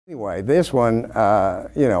Anyway, this one,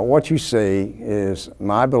 you know, what you see is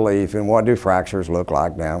my belief in what do fractures look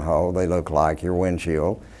like downhole. They look like your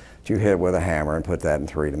windshield that you hit with a hammer and put that in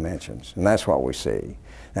 3 dimensions. And that's what we see.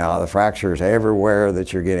 Now, the fractures everywhere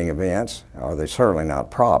that you're getting events, they're certainly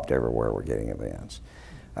not propped everywhere we're getting events.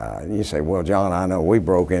 You say, well, John, I know we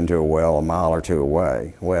broke into a well a mile or 2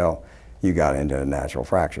 away. Well, you got into a natural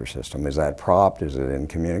fracture system. Is that propped? Is it in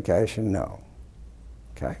communication? No.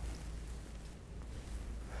 Okay.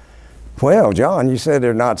 Well, John, you said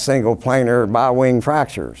they're not single planar bi-wing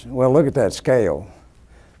fractures. Well, look at that scale.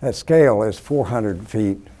 That scale is 400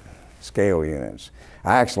 feet scale units.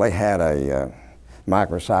 I actually had a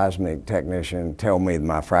microseismic technician tell me that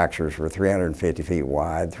my fractures were 350 feet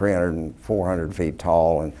wide, 300 and 400 feet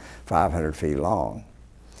tall, and 500 feet long.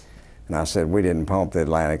 And I said, we didn't pump the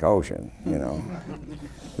Atlantic Ocean, you know.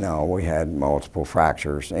 No, we had multiple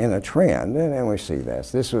fractures in a trend, and we see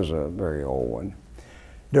this. This was a very old one.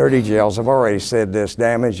 Dirty gels, I've already said this,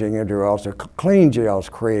 damaging your gels. Clean gels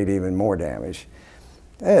create even more damage.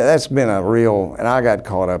 That's been a real, and I got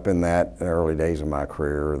caught up in that in the early days of my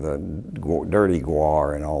career, the dirty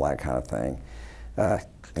guar and all that kind of thing.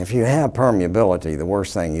 If you have permeability, the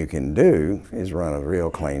worst thing you can do is run a real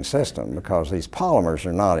clean system because these polymers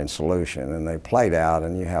are not in solution and they plate out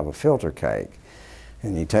and you have a filter cake.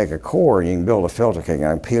 And you take a core and you can build a filter cake and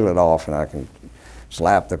I can peel it off and I can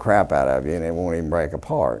slap the crap out of you and it won't even break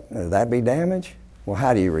apart. Would that be damage? Well,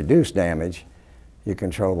 how do you reduce damage? You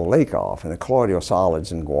control the leak off, and the colloidal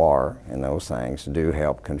solids and guar and those things do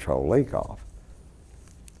help control leak off.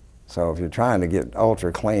 So if you're trying to get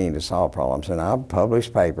ultra clean to solve problems, and I've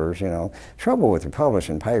published papers, you know, trouble with your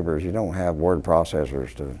publishing papers, you don't have word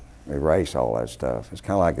processors to erase all that stuff. It's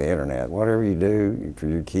kind of like the internet. Whatever you do, if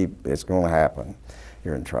you keep, it's going to happen.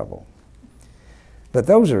 You're in trouble. But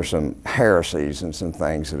those are some heresies and some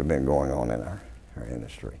things that have been going on in our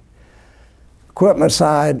industry. Equipment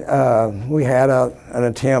side, we had an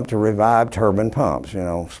attempt to revive turbine pumps. You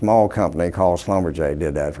know, small company called Schlumberger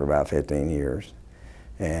did that for about 15 years.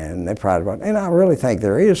 And they prided about it. And I really think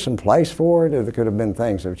there is some place for it. There could have been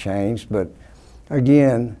things that have changed. But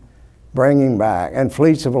again, bringing back, and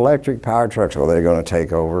fleets of electric power trucks, are they going to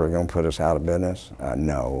take over? Are they going to put us out of business?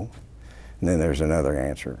 No. And then there's another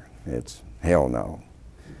answer. It's hell no.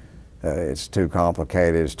 It's too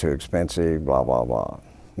complicated, it's too expensive, blah, blah, blah.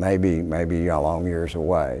 Maybe a long years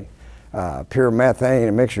away. Pure methane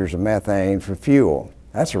and mixtures of methane for fuel.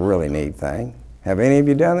 That's a really neat thing. Have any of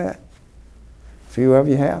you done that? A few of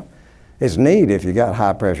you have? It's neat if you got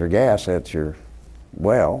high pressure gas at your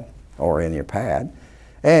well or in your pad.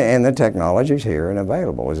 And the technology's here and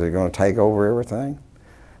available. Is it going to take over everything?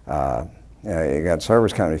 You got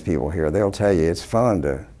service companies people here, they'll tell you it's fun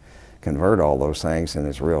to convert all those things and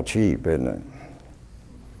it's real cheap, isn't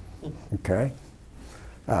it? Okay.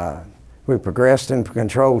 We progressed in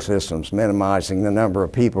control systems, minimizing the number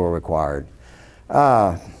of people required.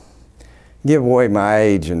 Give away my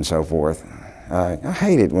age and so forth. I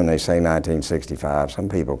hate it when they say 1965. Some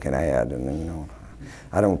people can add, and you know,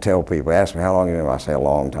 I don't tell people. Ask me how long you know. I say a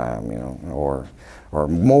long time, you know, or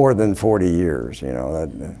more than 40 years. You know,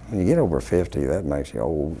 when you get over 50, that makes you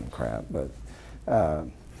old and crap. But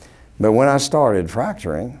when I started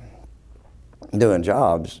fracturing, doing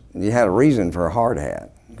jobs, you had a reason for a hard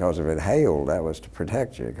hat. Because if it hailed, that was to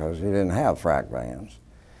protect you, because you didn't have frac vans.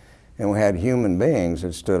 And we had human beings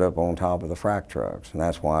that stood up on top of the frac trucks. And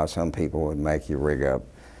that's why some people would make you rig up,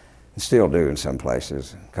 and still do in some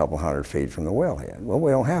places, a couple hundred feet from the wellhead. Well, we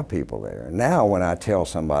don't have people there. Now when I tell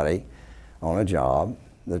somebody on a job,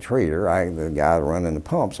 the treater, the guy running the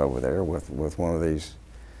pumps over there with one of these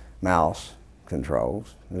mouse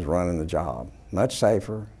controls, is running the job. Much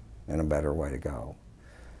safer and a better way to go.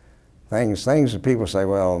 Things that people say,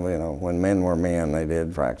 well, you know, when men were men, they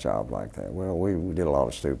did frac jobs like that. Well, we did a lot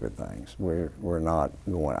of stupid things. We're not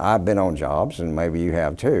going. I've been on jobs, and maybe you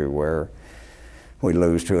have too, where we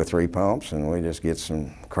lose 2 or 3 pumps, and we just get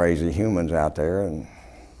some crazy humans out there and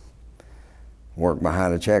work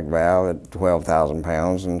behind a check valve at 12,000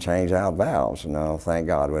 pounds and change out valves. No, thank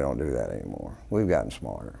God we don't do that anymore. We've gotten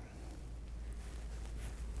smarter.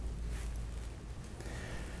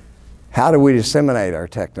 How do we disseminate our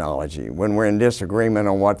technology when we're in disagreement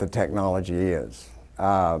on what the technology is?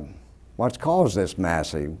 What's caused this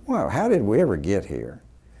massive, well, how did we ever get here?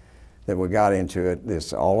 That we got into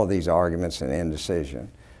it, all of these arguments and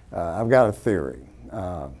indecision. I've got a theory.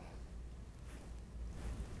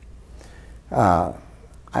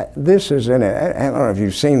 This is in it. I don't know if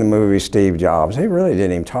you've seen the movie Steve Jobs. He really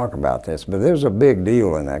didn't even talk about this, but there was a big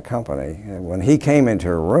deal in that company. When he came into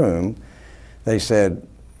a room, they said,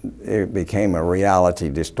 it became a reality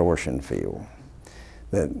distortion field.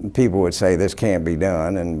 that people would say this can't be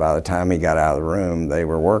done, and by the time he got out of the room, they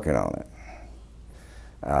were working on it.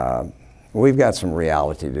 We've got some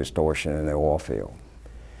reality distortion in the oil field.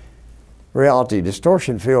 Reality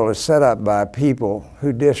distortion field is set up by people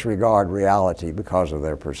who disregard reality because of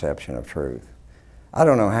their perception of truth. I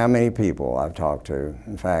don't know how many people I've talked to.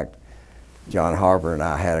 In fact, John Harper and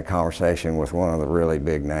I had a conversation with one of the really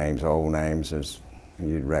big names, old names, as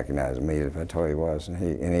you'd recognize me if I told you he was,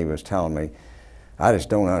 and he was telling me, I just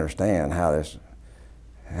don't understand how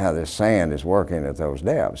this sand is working at those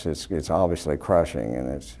depths. It's obviously crushing,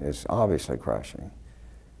 and it's obviously crushing.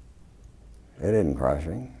 It isn't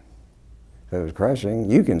crushing. If it was crushing,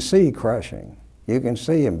 you can see crushing. You can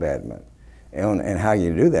see embedment. And how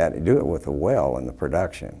you do that, you do it with the well and the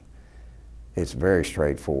production. It's very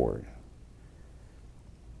straightforward.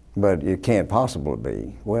 But it can't possibly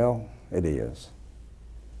be. Well, it is.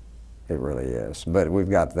 It really is. But we've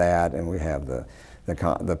got that, and we have the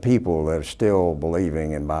people that are still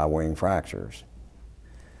believing in bi-wing fractures.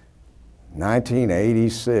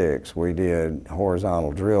 1986, we did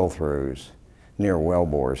horizontal drill-throughs near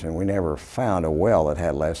wellbores, and we never found a well that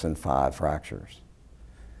had less than 5 fractures.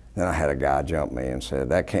 Then I had a guy jump me and said,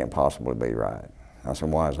 that can't possibly be right. I said,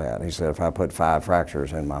 why is that? He said, if I put 5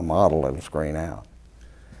 fractures in my model, it'll screen out.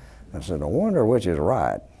 I said, I wonder which is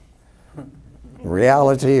right,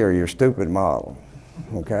 reality or your stupid model,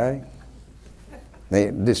 okay?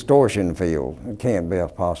 The distortion field, it can't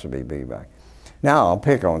possibly be back. Now I'll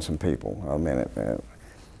pick on some people a minute.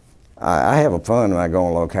 I have fun when I go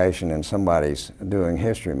on location and somebody's doing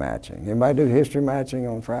history matching. Anybody do history matching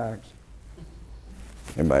on fracs?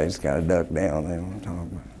 Everybody's got to duck down. They don't want to talk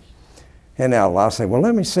about it. And now I'll say, well,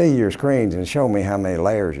 let me see your screens and show me how many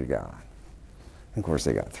layers you got. And of course,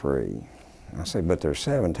 they got 3. I say, but there's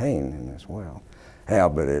 17 in this well. Yeah,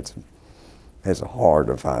 but it's hard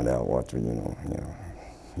to find out what,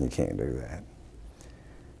 you can't do that.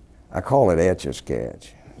 I call it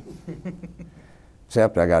Etch-a-Sketch.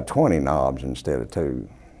 Except I got 20 knobs instead of 2.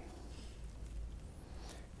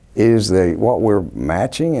 Is what we're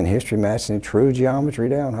matching in history matching true geometry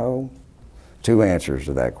down hole? 2 answers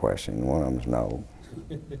to that question. One of them is no.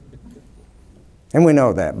 And we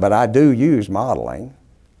know that, but I do use modeling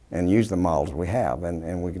and use the models we have,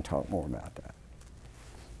 and we can talk more about that.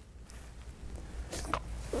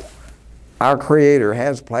 Our Creator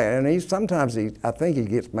has planned, and sometimes I think he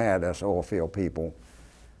gets mad at us oil field people,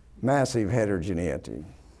 massive heterogeneity.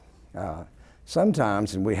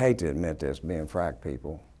 Sometimes, and we hate to admit this being frac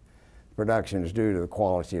people, production is due to the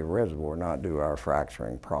quality of reservoir, not due to our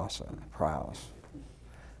fracturing prowess.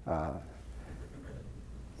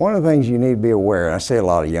 One of the things you need to be aware, and I see a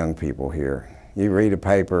lot of young people here, you read a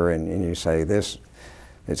paper and you say this,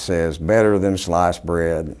 it says better than sliced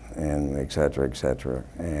bread, and et cetera,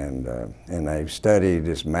 and they've studied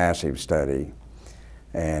this massive study,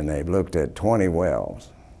 and they've looked at 20 wells,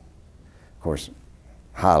 of course,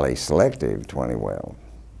 highly selective 20 wells,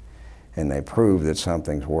 and they prove that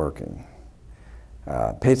something's working.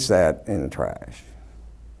 Pitch that in the trash.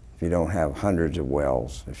 If you don't have hundreds of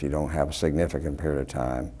wells, if you don't have a significant period of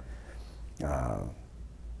time,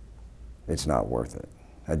 it's not worth it.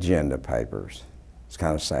 Agenda papers. It's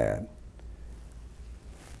kind of sad.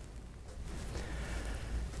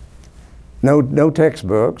 No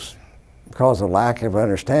textbooks. Because of lack of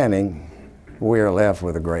understanding, we are left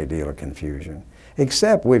with a great deal of confusion.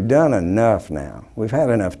 Except we've done enough now. We've had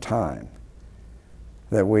enough time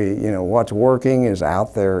that what's working is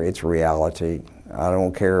out there, it's reality. I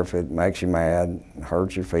don't care if it makes you mad,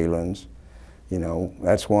 hurts your feelings.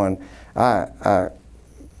 That's one. A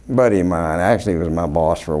buddy of mine, actually was my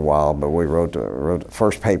boss for a while, but we wrote the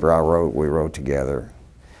first paper I wrote, we wrote together.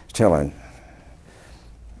 I was telling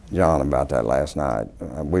John about that last night.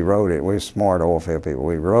 We wrote it, we're smart oil field people.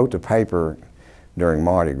 We wrote the paper during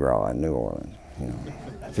Mardi Gras in New Orleans.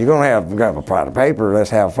 If you're gonna have a pot of paper, let's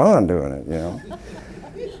have fun doing it,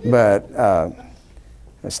 But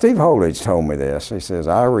Steve Holdridge told me this. He says,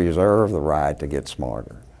 I reserve the right to get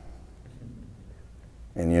smarter.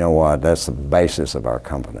 And you know what? That's the basis of our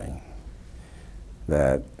company.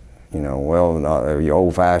 That, are you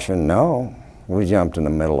old-fashioned? No. We jumped in the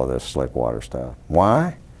middle of this slick water stuff.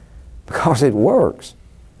 Why? Because it works.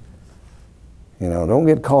 Don't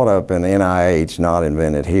get caught up in NIH, not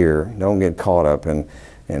invented here. Don't get caught up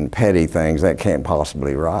in petty things that can't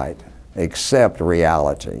possibly be right. Accept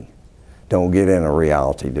reality. Don't get in a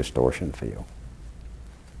reality distortion field.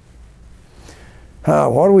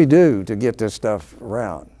 What do we do to get this stuff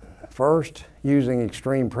around? First, using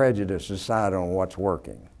extreme prejudice to decide on what's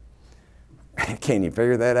working. Can you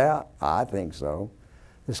figure that out? I think so.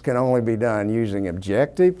 This can only be done using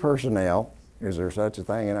objective personnel Is there such a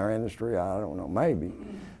thing in our industry? I don't know, maybe.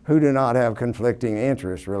 Who do not have conflicting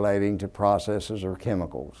interests relating to processes or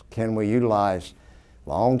chemicals. Can we utilize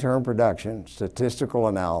long-term production, statistical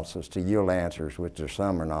analysis to yield answers which are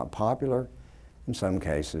some are not popular, in some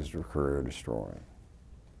cases are career destroying?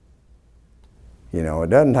 You know, it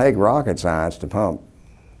doesn't take rocket science to pump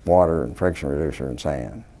water and friction reducer and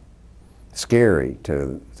sand. Scary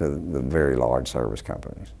to the very large service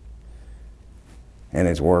companies. And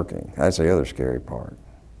it's working. That's the other scary part,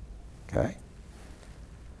 okay?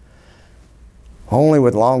 Only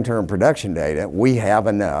with long-term production data, we have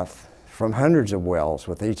enough from hundreds of wells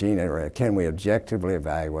with each unit can we objectively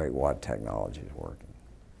evaluate what technology is working,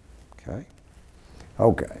 okay?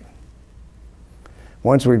 Okay.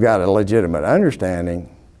 Once we've got a legitimate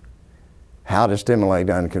understanding how to stimulate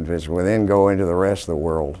unconventional, we then go into the rest of the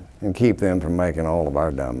world and keep them from making all of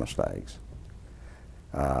our dumb mistakes.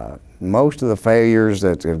 Most of the failures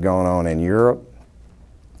that have gone on in Europe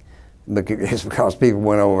is because people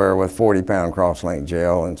went over there with 40-pound cross-linked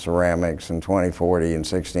gel and ceramics and 2040 and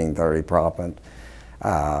 1630 proppant.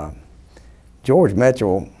 George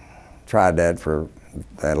Mitchell tried that for,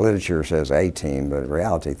 that literature says 18, but in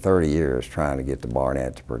reality 30 years trying to get the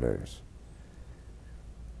Barnett to produce.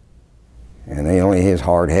 And only his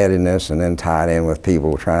hard-headedness and then tied in with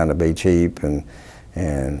people trying to be cheap and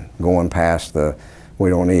going past the we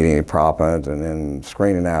don't need any proppant and then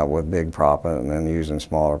screening out with big proppant and then using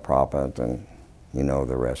smaller proppant, and you know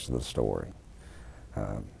the rest of the story.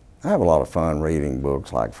 I have a lot of fun reading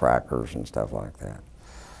books like Frackers and stuff like that.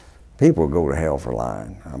 People go to hell for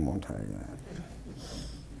lying, I'm going to tell you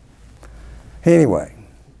that. Anyway,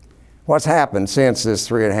 what's happened since this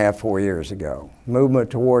 3.5, 4 years ago? Movement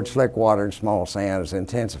towards slick water and small sand has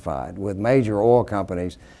intensified, with major oil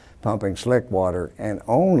companies pumping slick water and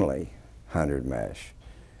only 100 mesh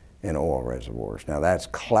in oil reservoirs. Now that's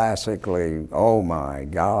classically, oh my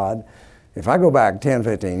God. If I go back 10,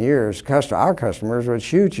 15 years, our customers would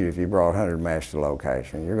shoot you if you brought 100 mesh to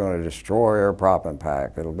location. You're going to destroy our proppant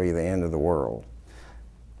pack. It'll be the end of the world.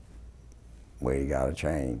 We got to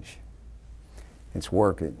change. It's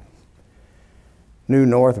working. New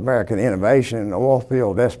North American innovation and oil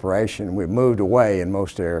field desperation, we've moved away in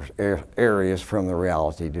most areas from the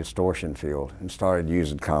reality distortion field and started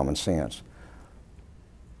using common sense.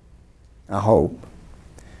 I hope.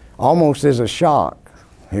 Almost as a shock,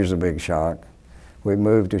 here's a big shock, we've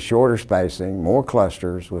moved to shorter spacing, more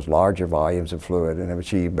clusters with larger volumes of fluid and have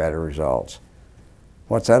achieved better results.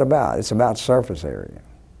 What's that about? It's about surface area.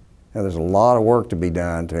 Now, there's a lot of work to be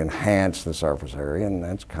done to enhance the surface area, and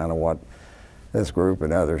that's kind of what this group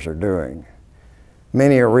and others are doing.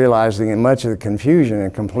 Many are realizing that much of the confusion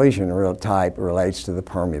and completion type relates to the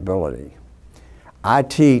permeability. I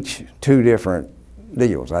teach two different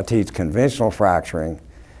deals. I teach conventional fracturing.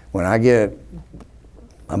 When I get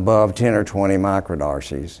above 10 or 20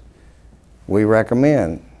 microdarcies, we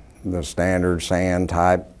recommend the standard sand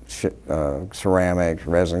type, ceramic,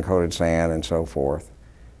 resin-coated sand, and so forth.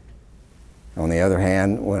 On the other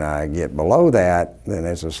hand, when I get below that, then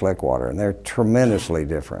it's a slick water, and they're tremendously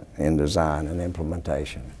different in design and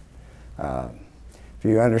implementation. If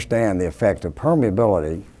you understand the effect of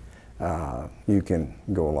permeability, you can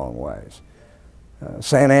go a long ways.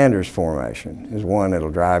 San Andreas Formation is one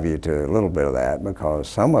that'll drive you to a little bit of that, because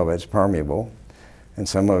some of it's permeable and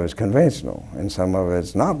some of it's conventional and some of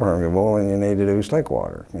it's not permeable, and you need to do slick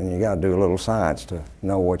water, and you got to do a little science to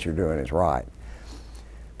know what you're doing is right.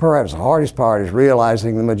 Perhaps the hardest part is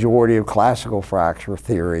realizing the majority of classical fracture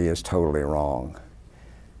theory is totally wrong.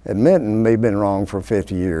 Admitting they've been wrong for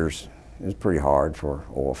 50 years is pretty hard for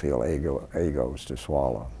oil field egos to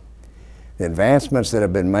swallow. The advancements that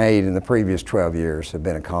have been made in the previous 12 years have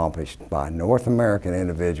been accomplished by North American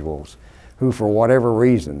individuals who, for whatever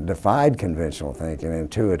reason, defied conventional thinking and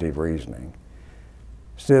intuitive reasoning.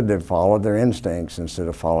 Instead, they've followed their instincts instead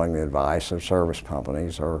of following the advice of service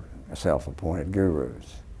companies or self-appointed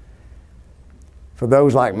gurus. For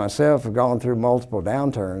those like myself who have gone through multiple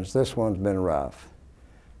downturns, this one's been rough.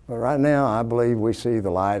 But right now, I believe we see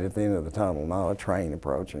the light at the end of the tunnel, not a train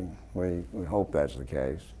approaching. We hope that's the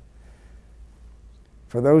case.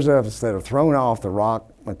 For those of us that have thrown off the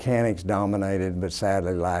rock mechanics dominated but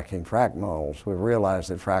sadly lacking frac models, we've realized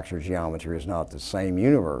that fracture geometry is not the same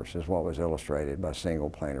universe as what was illustrated by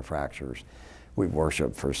single planar fractures we've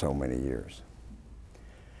worshiped for so many years.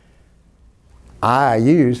 I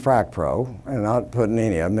use FracPro, and not putting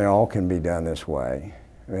any of them, they all can be done this way.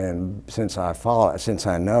 And since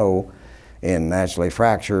I know in naturally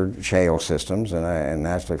fractured shale systems and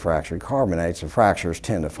naturally fractured carbonates, the fractures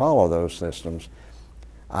tend to follow those systems,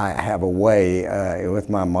 I have a way with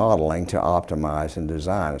my modeling to optimize and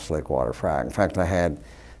design a slick water frac. In fact, I had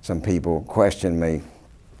some people question me,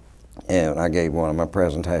 and I gave one of my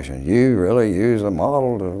presentations, "You really use a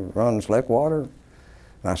model to run slick water?"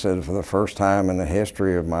 And I said, for the first time in the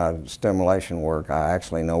history of my stimulation work, I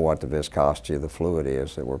actually know what the viscosity of the fluid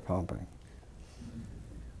is that we're pumping.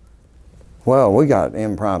 Well, we got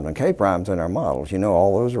M primes and K primes in our models. You know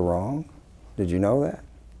all those are wrong? Did you know that?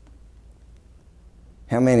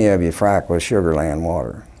 How many of you frack with Sugar Land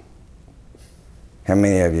water? How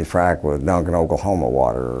many of you frack with Duncan, Oklahoma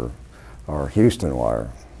water or Houston water?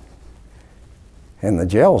 And the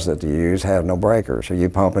gels that you use have no breakers. Are you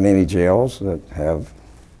pumping any gels that have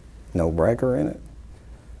no breaker in it?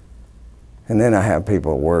 And then I have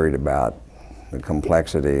people worried about the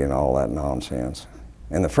complexity and all that nonsense.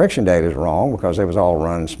 And the friction data is wrong because it was all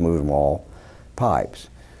run smooth wall pipes.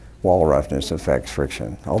 Wall roughness affects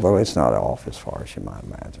friction, although it's not off as far as you might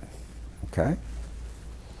imagine. Okay?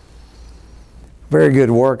 Very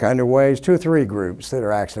good work underway. There's 2 or 3 groups that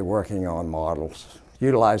are actually working on models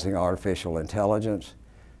utilizing artificial intelligence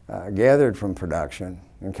gathered from production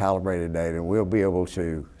and calibrated data. We'll be able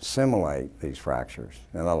to simulate these fractures,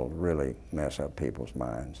 and that'll really mess up people's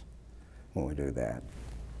minds when we do that.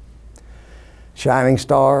 Shining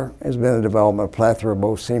Star has been the development of a plethora of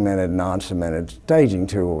both cemented and non-cemented staging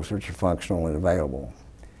tools which are functional and available.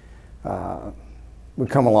 We've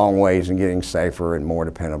come a long ways in getting safer and more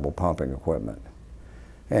dependable pumping equipment.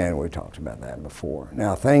 And we talked about that before.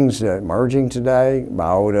 Now things emerging today,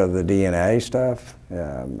 biota, the DNA stuff,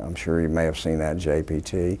 I'm sure you may have seen that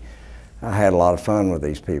JPT. I had a lot of fun with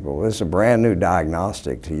these people. This is a brand new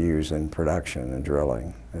diagnostic to use in production and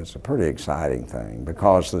drilling. It's a pretty exciting thing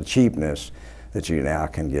because of the cheapness that you now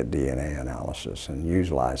can get DNA analysis and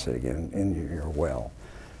utilize it again in your well.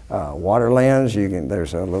 Water lens,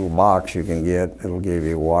 there's a little box you can get. It'll give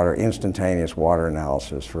you instantaneous water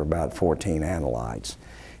analysis for about 14 analytes.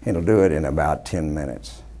 It'll do it in about 10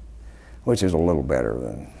 minutes, which is a little better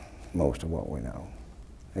than most of what we know.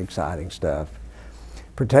 Exciting stuff.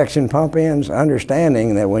 Protection pump ends,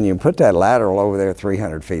 understanding that when you put that lateral over there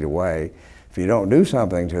 300 feet away, if you don't do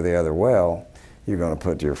something to the other well, you're going to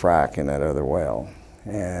put your frac in that other well.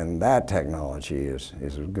 And that technology is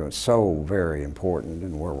so very important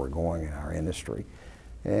in where we're going in our industry.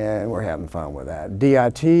 And we're having fun with that.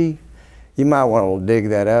 DIT, you might want to dig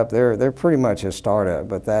that up. They're pretty much a startup,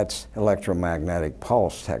 but that's electromagnetic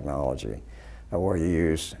pulse technology where you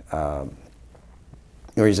use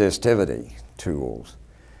resistivity tools.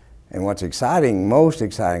 And what's exciting, most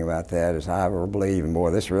exciting about that is I believe, and boy,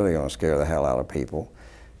 this is really going to scare the hell out of people,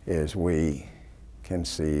 is we can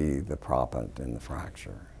see the proppant in the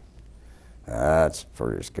fracture. That's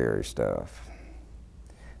pretty scary stuff.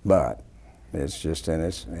 But it's just in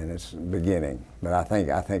its beginning. But I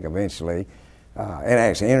think eventually, and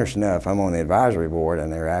actually interesting enough, I'm on the advisory board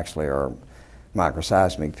and there actually are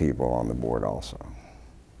microseismic people on the board also.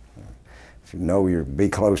 If you know be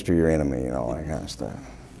close to your enemy and all that kind of stuff.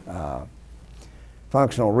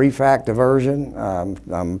 Functional refact diversion,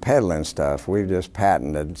 I'm peddling stuff. We've just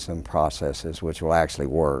patented some processes which will actually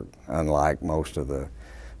work, unlike most of the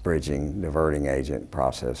bridging diverting agent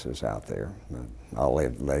processes out there. But I'll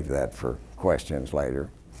leave that for questions later.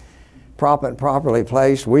 Proppant properly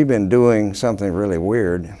placed, we've been doing something really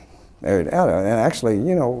weird. And actually,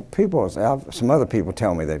 you know, some other people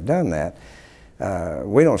tell me they've done that.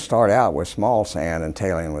 We don't start out with small sand and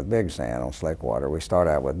tail in with big sand on slick water. We start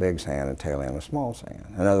out with big sand and tail in with small sand.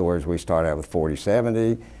 In other words, we start out with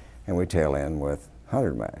 40/70 and we tail in with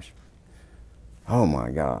 100 mesh. Oh my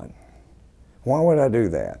God. Why would I do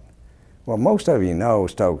that? Well, most of you know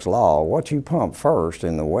Stokes' Law. What you pump first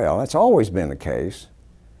in the well, that's always been the case.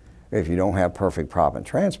 If you don't have perfect proppant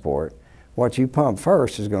transport, what you pump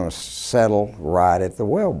first is going to settle right at the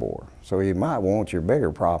wellbore. So you might want your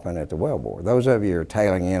bigger proppant at the wellbore. Those of you who are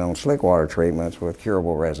tailing in on slick water treatments with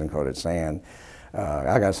curable resin-coated sand,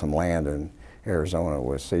 I got some land in Arizona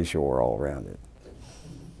with seashore all around it.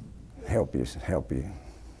 Help you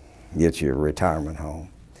get your retirement home.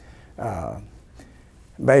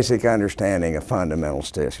 Basic understanding of fundamental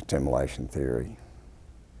stimulation theory.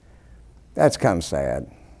 That's kind of sad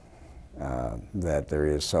that there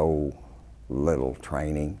is so little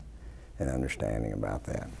training and understanding about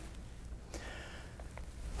that.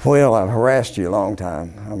 Well, I've harassed you a long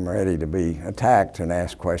time. I'm ready to be attacked and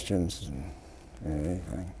ask questions and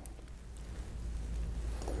anything.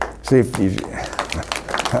 See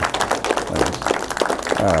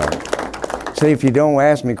if you don't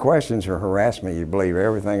ask me questions or harass me, you believe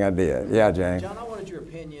everything I did. Yeah, James? John, I wanted your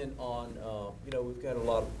opinion on, you know, we've got a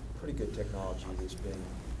lot of pretty good technology that's been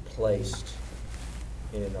placed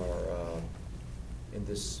in in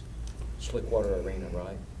this slick water arena,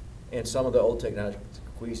 right? And some of the old technology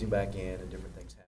squeezing back in and different things.